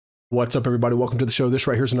What's up, everybody? Welcome to the show. This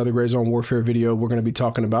right here is another GrayZone Warfare video. We're going to be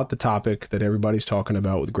talking about the topic that everybody's talking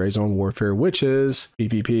about with GrayZone Warfare, which is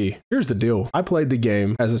PvP. Here's the deal. I played the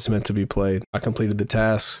game as it's meant to be played. I completed the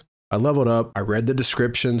tasks. I leveled up. I read the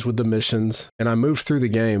descriptions with the missions, and I moved through the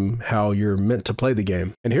game how you're meant to play the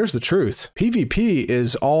game. And here's the truth. PvP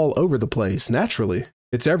is all over the place. Naturally,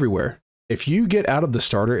 it's everywhere. If you get out of the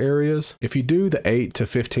starter areas, if you do the 8 to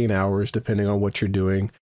 15 hours, depending on what you're doing,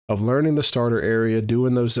 of learning the starter area,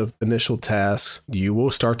 doing those initial tasks, you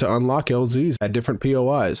will start to unlock LZs at different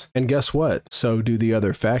POIs. And guess what? So do the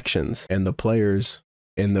other factions and the players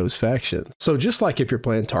in those factions. So just like if you're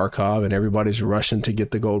playing Tarkov and everybody's rushing to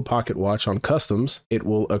get the gold pocket watch on customs, it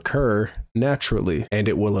will occur naturally and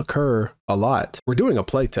it will occur a lot. We're doing a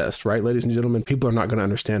playtest, right, ladies and gentlemen? People are not going to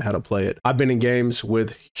understand how to play it. I've been in games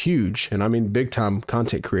with huge, and I mean big time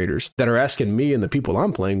content creators that are asking me and the people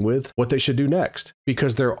I'm playing with what they should do next,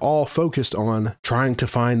 because they're all focused on trying to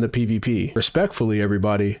find the PvP. Respectfully,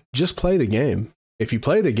 everybody, just play the game. If you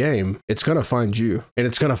play the game, it's going to find you, and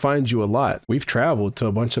it's going to find you a lot. We've traveled to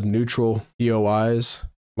a bunch of neutral POIs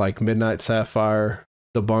like Midnight Sapphire,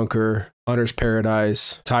 The Bunker, Hunter's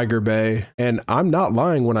Paradise, Tiger Bay, and I'm not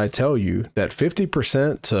lying when I tell you that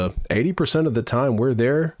 50% to 80% of the time we're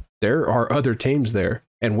there are other teams there.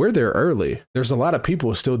 And we're there early. There's a lot of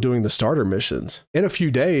people still doing the starter missions. In a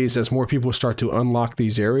few days, as more people start to unlock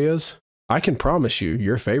these areas, I can promise you,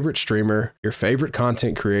 your favorite streamer, your favorite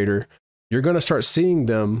content creator, you're going to start seeing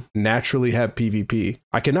them naturally have PvP.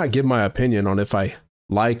 I cannot give my opinion on if I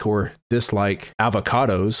like or dislike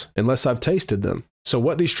avocados unless I've tasted them. So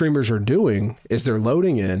what these streamers are doing is they're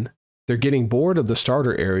loading in, they're getting bored of the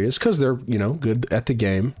starter areas because they're, good at the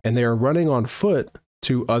game, and they are running on foot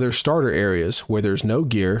to other starter areas where there's no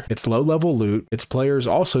gear, it's low level loot, it's players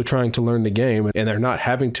also trying to learn the game, and they're not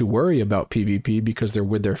having to worry about PvP because they're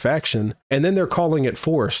with their faction, and then they're calling it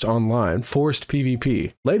forced online, forced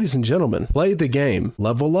PvP. Ladies and gentlemen, play the game,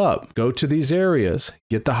 level up, go to these areas,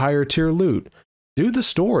 get the higher tier loot, do the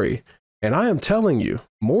story, and I am telling you,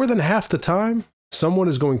 more than half the time, someone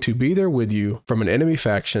is going to be there with you from an enemy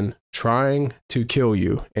faction trying to kill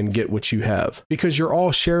you and get what you have, because you're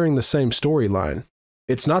all sharing the same storyline.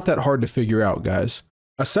 It's not that hard to figure out, guys.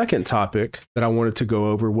 A second topic that I wanted to go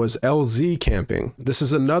over was LZ camping. This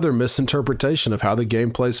is another misinterpretation of how the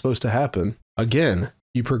gameplay is supposed to happen. Again,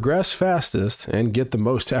 you progress fastest and get the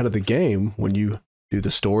most out of the game when you do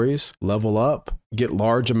the stories, level up, get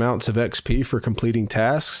large amounts of XP for completing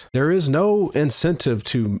tasks. There is no incentive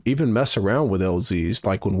to even mess around with LZs.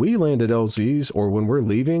 Like when we landed LZs or when we're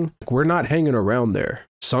leaving, we're not hanging around there.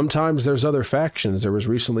 Sometimes there's other factions. There was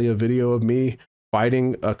recently a video of me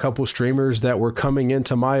fighting a couple streamers that were coming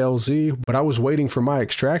into my LZ, but I was waiting for my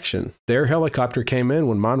extraction. Their helicopter came in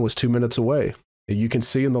when mine was 2 minutes away. And you can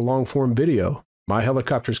see in the long form video, my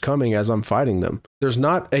helicopter's coming as I'm fighting them. There's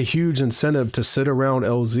not a huge incentive to sit around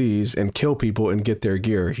LZs and kill people and get their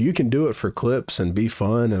gear. You can do it for clips and be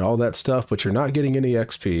fun and all that stuff, but you're not getting any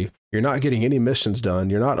XP. You're not getting any missions done.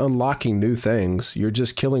 You're not unlocking new things. You're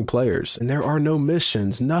just killing players. And there are no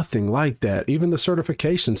missions, nothing like that. Even the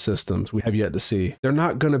certification systems we have yet to see. They're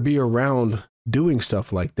not going to be around doing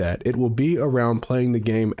stuff like that. It will be around playing the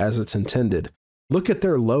game as it's intended. Look at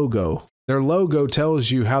their logo. Their logo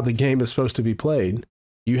tells you how the game is supposed to be played.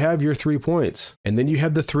 You have your 3 points, and then you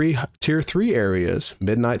have the tier 3 areas,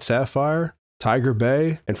 Midnight Sapphire, Tiger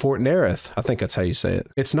Bay, and Fort Nereth. I think that's how you say it.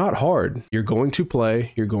 It's not hard. You're going to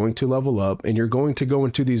play, you're going to level up, and you're going to go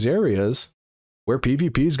into these areas where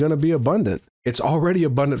PvP is going to be abundant. It's already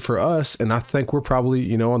abundant for us, and I think we're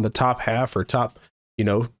probably, on the top half or top,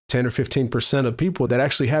 10 or 15% of people that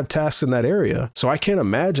actually have tasks in that area. So I can't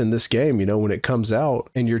imagine this game, when it comes out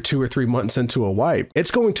and you're 2 or 3 months into a wipe, it's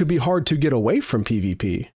going to be hard to get away from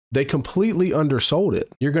PvP. They completely undersold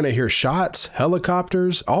it. You're going to hear shots,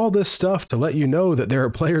 helicopters, all this stuff to let you know that there are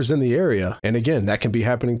players in the area. And again, that can be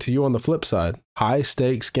happening to you on the flip side. High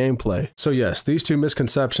stakes gameplay. So yes, these two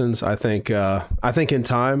misconceptions, I think in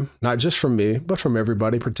time, not just from me, but from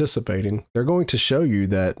everybody participating, they're going to show you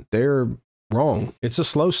that they're wrong. It's a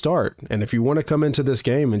slow start. And if you want to come into this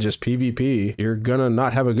game and just PvP, you're going to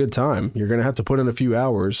not have a good time. You're going to have to put in a few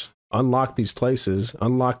hours, unlock these places,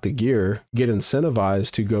 unlock the gear, get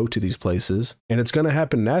incentivized to go to these places, and it's going to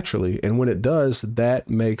happen naturally. And when it does, that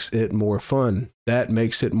makes it more fun. That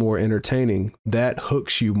makes it more entertaining. That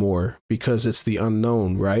hooks you more because it's the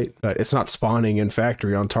unknown, right? It's not spawning in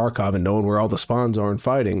factory on Tarkov and knowing where all the spawns are and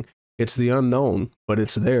fighting. It's the unknown, but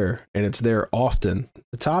it's there, and it's there often.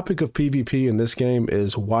 The topic of PvP in this game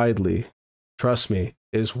is widely, trust me,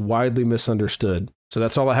 is widely misunderstood. So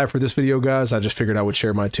that's all I have for this video, guys. I just figured I would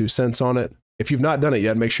share my 2 cents on it. If you've not done it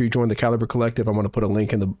yet, make sure you join the Caliber Collective. I'm going to put a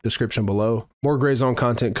link in the description below. More GrayZone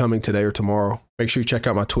content coming today or tomorrow. Make sure you check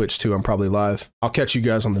out my Twitch too. I'm probably live. I'll catch you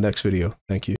guys on the next video. Thank you.